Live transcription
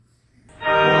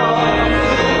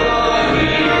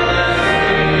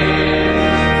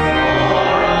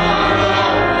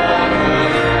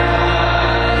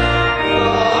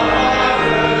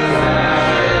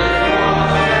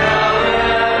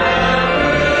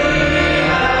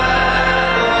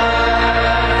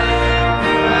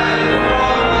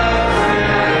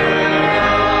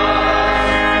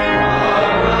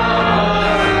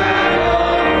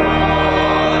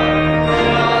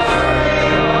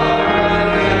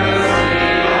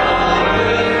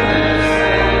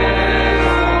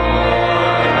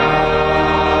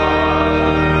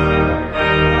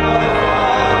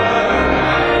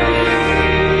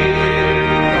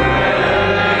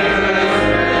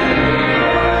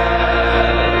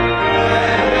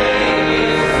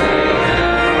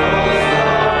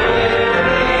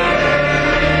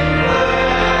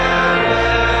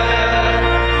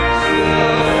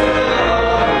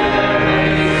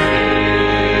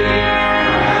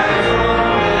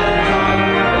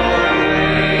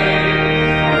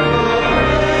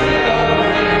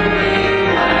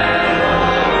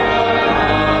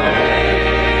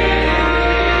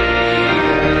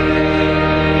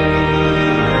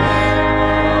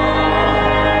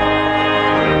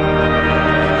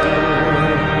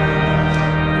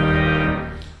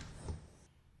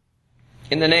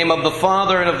name of the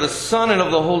Father, and of the Son, and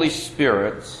of the Holy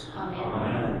Spirit.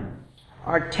 Amen.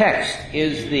 Our text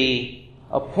is the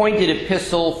appointed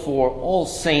epistle for All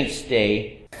Saints'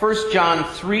 Day. 1 John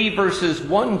 3, verses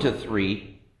 1 to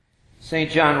 3.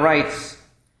 St. John writes,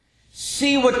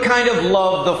 "See what kind of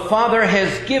love the Father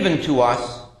has given to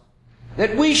us,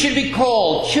 that we should be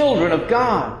called children of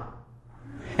God.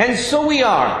 And so we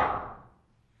are.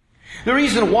 The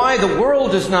reason why the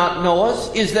world does not know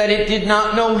us is that it did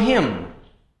not know Him.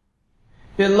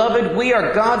 Beloved, we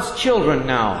are God's children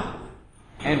now,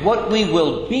 and what we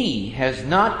will be has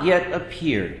not yet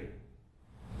appeared.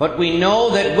 But we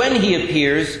know that when He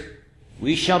appears,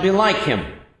 we shall be like Him,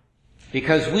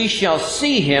 because we shall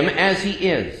see Him as He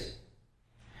is.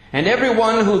 And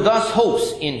everyone who thus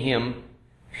hopes in Him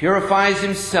purifies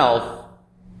himself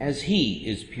as He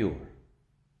is pure."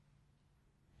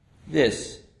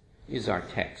 This is our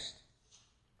text.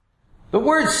 The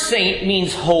word saint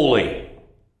means holy,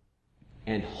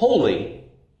 and holy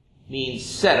means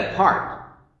set apart.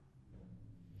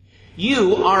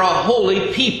 You are a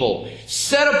holy people,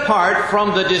 set apart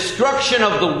from the destruction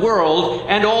of the world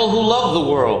and all who love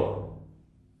the world.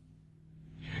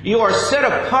 You are set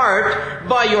apart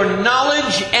by your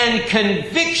knowledge and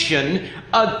conviction,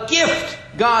 a gift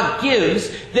God gives,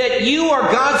 that you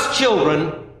are God's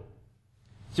children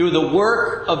through the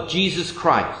work of Jesus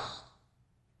Christ.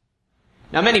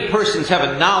 Now, many persons have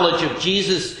a knowledge of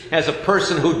Jesus as a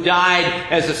person who died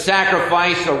as a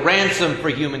sacrifice, a ransom for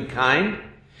humankind.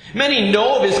 Many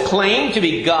know of His claim to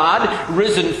be God,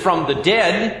 risen from the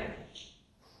dead,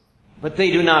 but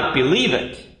they do not believe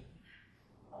it.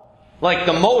 Like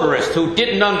the motorist who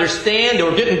didn't understand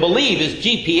or didn't believe his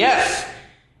GPS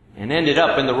and ended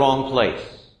up in the wrong place.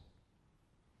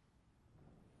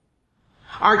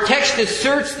 Our text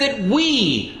asserts that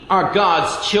we are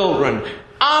God's children,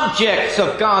 objects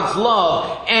of God's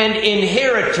love, and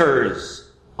inheritors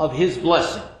of His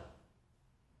blessing.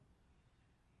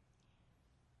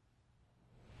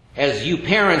 As you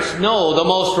parents know, the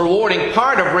most rewarding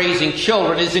part of raising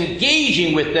children is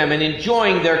engaging with them and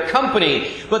enjoying their company.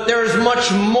 But there is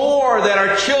much more that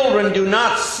our children do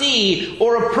not see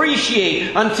or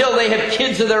appreciate until they have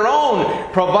kids of their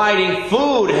own, providing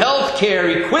food, health care,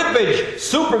 equipage,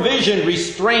 supervision,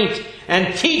 restraint,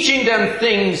 and teaching them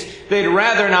things they'd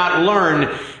rather not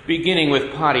learn, beginning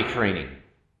with potty training.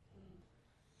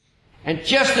 And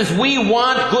just as we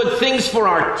want good things for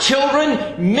our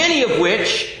children, many of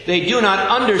which they do not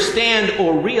understand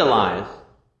or realize,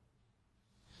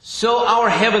 so our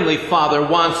Heavenly Father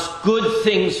wants good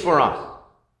things for us.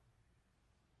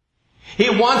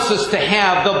 He wants us to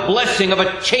have the blessing of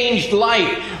a changed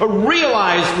life, a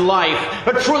realized life,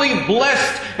 a truly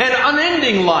blessed and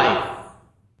unending life.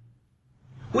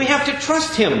 We have to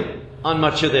trust Him on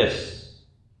much of this.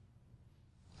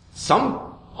 Some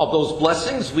of those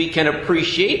blessings we can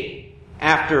appreciate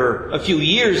after a few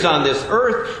years on this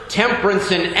earth. Temperance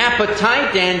in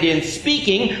appetite and in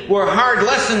speaking were hard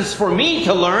lessons for me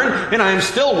to learn, and I am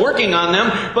still working on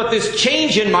them, but this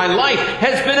change in my life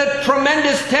has been a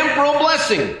tremendous temporal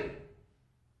blessing.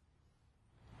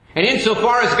 And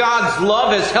insofar as God's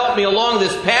love has helped me along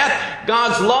this path,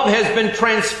 God's love has been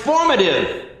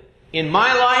transformative in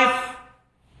my life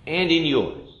and in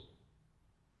yours.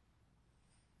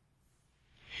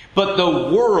 But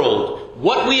the world,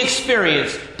 what we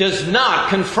experience, does not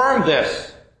confirm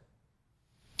this.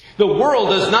 The world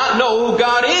does not know who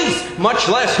God is, much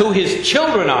less who His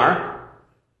children are.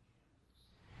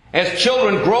 As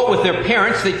children grow with their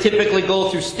parents, they typically go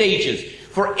through stages.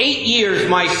 For 8 years,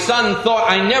 my son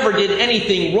thought I never did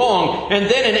anything wrong, and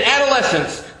then in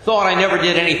adolescence, thought I never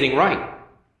did anything right.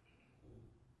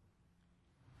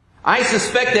 I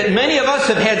suspect that many of us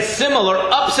have had similar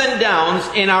ups and downs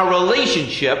in our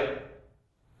relationship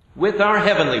with our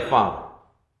Heavenly Father.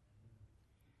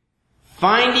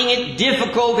 Finding it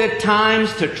difficult at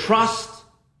times to trust,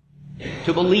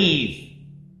 to believe.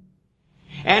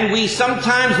 And we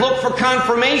sometimes look for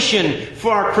confirmation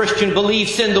for our Christian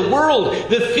beliefs in the world,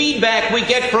 the feedback we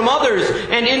get from others,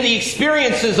 and in the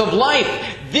experiences of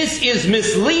life. This is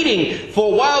misleading,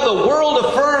 for while the world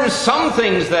affirms some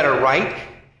things that are right,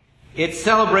 it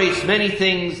celebrates many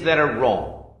things that are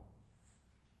wrong.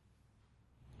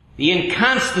 The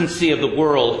inconstancy of the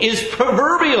world is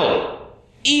proverbial,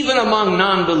 even among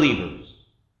non-believers.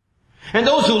 And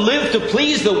those who live to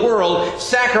please the world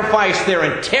sacrifice their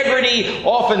integrity,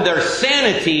 often their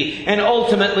sanity, and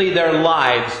ultimately their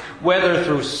lives, whether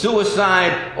through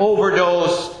suicide,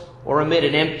 overdose, or amid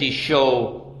an empty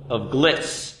show of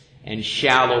glitz and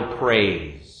shallow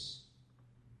praise.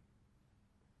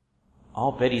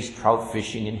 I'll bet he's trout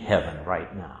fishing in heaven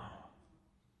right now.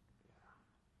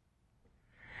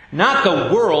 Not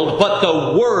the world, but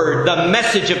the Word, the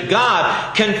message of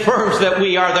God, confirms that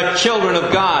we are the children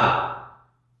of God.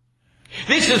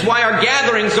 This is why our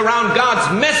gatherings around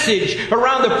God's message,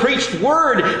 around the preached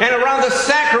Word, and around the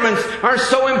sacraments are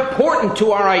so important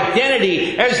to our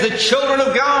identity as the children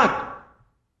of God.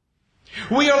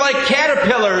 We are like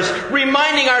caterpillars,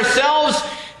 reminding ourselves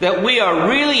that we are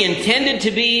really intended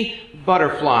to be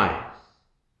butterflies,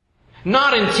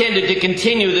 not intended to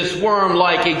continue this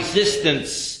worm-like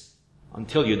existence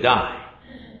until you die.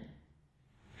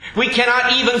 We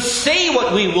cannot even say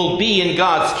what we will be in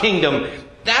God's kingdom.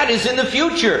 That is in the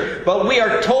future. But we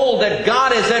are told that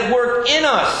God is at work in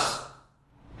us,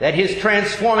 that His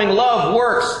transforming love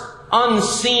works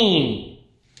unseen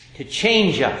to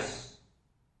change us.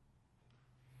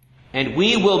 And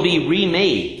we will be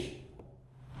remade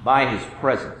by His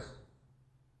presence.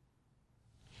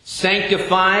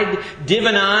 Sanctified,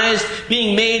 divinized,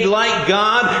 being made like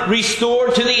God,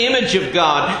 restored to the image of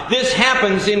God. This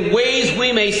happens in ways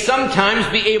we may sometimes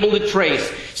be able to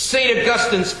trace. St.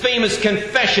 Augustine's famous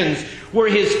Confessions were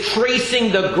his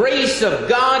tracing the grace of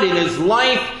God in his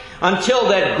life until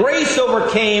that grace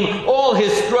overcame all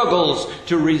his struggles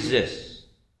to resist.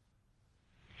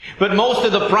 But most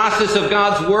of the process of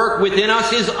God's work within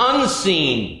us is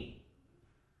unseen.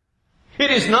 It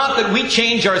is not that we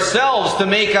change ourselves to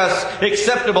make us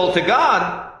acceptable to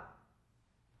God,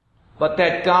 but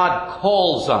that God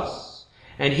calls us.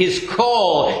 And His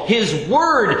call, His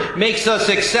Word, makes us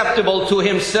acceptable to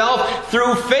Himself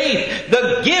through faith,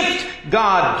 the gift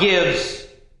God gives.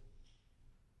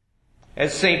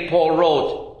 As St. Paul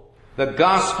wrote, the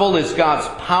gospel is God's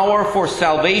power for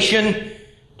salvation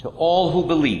to all who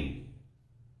believe.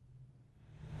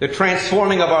 The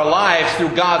transforming of our lives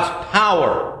through God's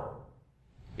power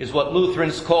is what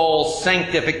Lutherans call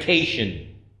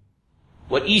sanctification,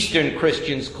 what Eastern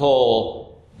Christians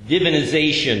call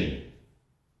divinization,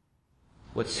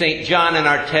 what St. John in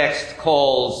our text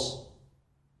calls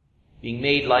being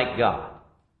made like God.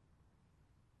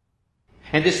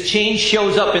 And this change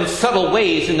shows up in subtle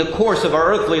ways in the course of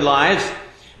our earthly lives,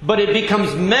 but it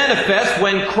becomes manifest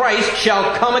when Christ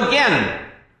shall come again.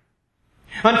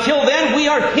 Until then, we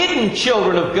are hidden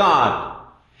children of God,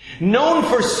 known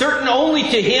for certain only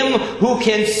to Him who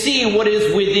can see what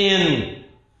is within,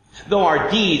 though our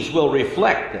deeds will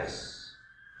reflect this.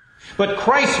 But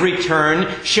Christ's return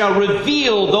shall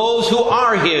reveal those who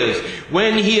are His.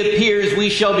 When He appears, we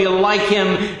shall be like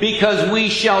Him, because we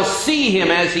shall see Him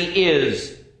as He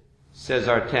is, says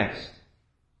our text.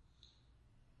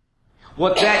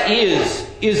 What that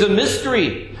is a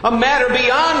mystery, a matter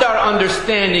beyond our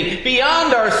understanding,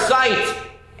 beyond our sight,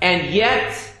 and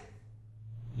yet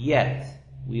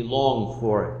we long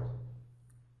for it.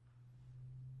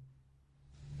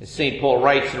 As St. Paul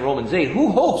writes in Romans 8,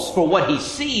 who hopes for what he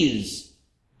sees?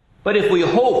 But if we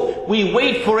hope, we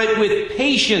wait for it with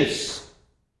patience.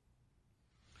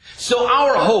 So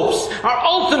our hopes, our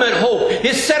ultimate hope,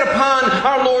 is set upon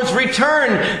our Lord's return.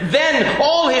 Then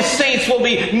all His saints will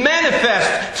be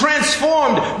manifest,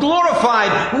 transformed,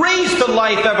 glorified, raised to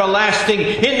life everlasting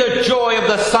in the joy of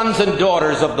the sons and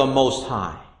daughters of the Most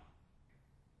High.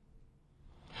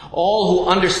 All who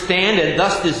understand and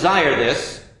thus desire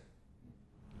this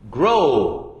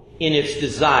grow in its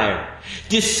desire,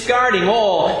 discarding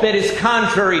all that is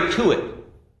contrary to it.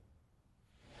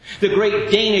 The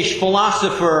great Danish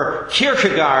philosopher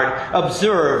Kierkegaard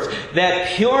observed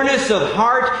that pureness of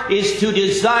heart is to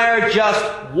desire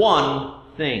just one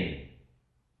thing.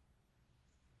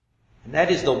 And that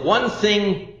is the one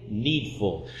thing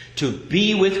needful: to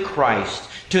be with Christ,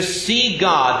 to see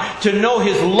God, to know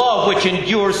His love which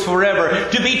endures forever,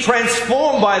 to be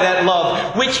transformed by that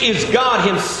love which is God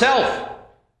Himself.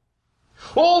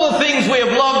 All the things we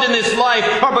have loved in this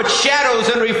life are but shadows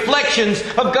and reflections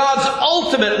of God's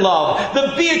ultimate love,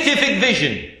 the beatific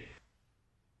vision.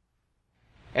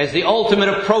 As the ultimate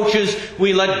approaches,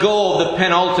 we let go of the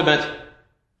penultimate.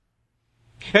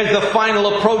 As the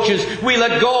final approaches, we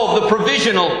let go of the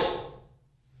provisional.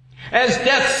 As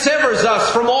death severs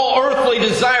us from all earthly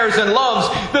desires and loves,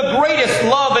 the greatest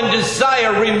love and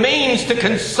desire remains to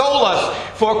console us,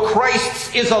 for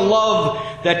Christ's is a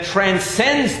love that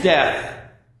transcends death.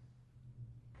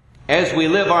 As we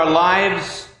live our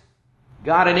lives,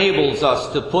 God enables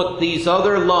us to put these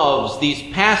other loves,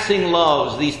 these passing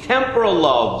loves, these temporal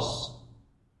loves,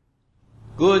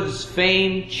 goods,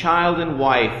 fame, child, and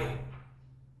wife,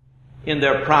 in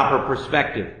their proper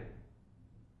perspective.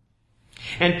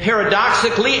 And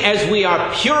paradoxically, as we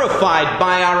are purified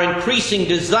by our increasing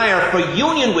desire for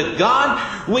union with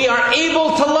God, we are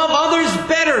able to love others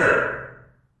better.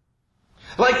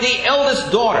 Like the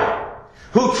eldest daughter,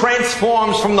 who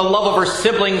transforms from the love of her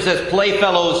siblings as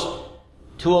playfellows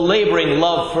to a laboring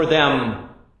love for them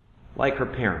like her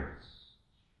parents.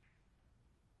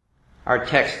 Our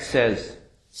text says,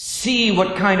 "See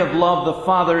what kind of love the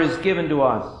Father has given to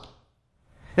us,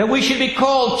 that we should be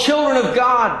called children of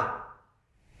God.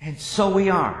 And so we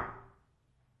are."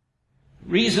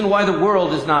 The reason why the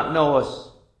world does not know us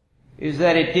is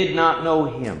that it did not know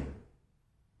Him.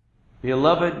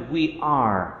 Beloved, we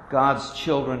are God's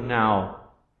children now,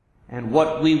 and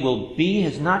what we will be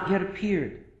has not yet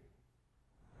appeared.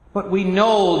 But we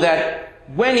know that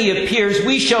when He appears,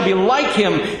 we shall be like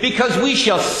Him, because we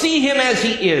shall see Him as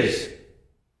He is.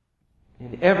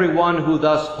 And everyone who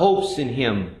thus hopes in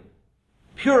Him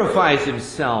purifies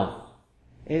himself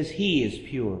as He is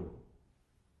pure.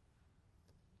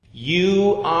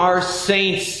 You are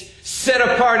saints, set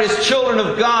apart as children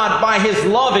of God by His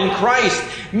love in Christ.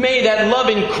 May that love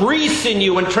increase in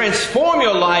you and transform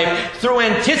your life through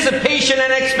anticipation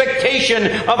and expectation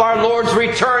of our Lord's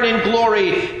return in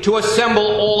glory to assemble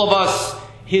all of us,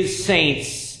 His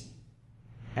saints,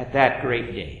 at that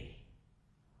great day.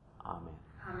 Amen.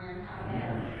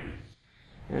 Amen.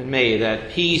 And may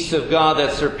that peace of God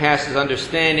that surpasses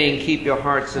understanding keep your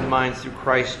hearts and minds through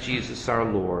Christ Jesus our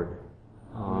Lord.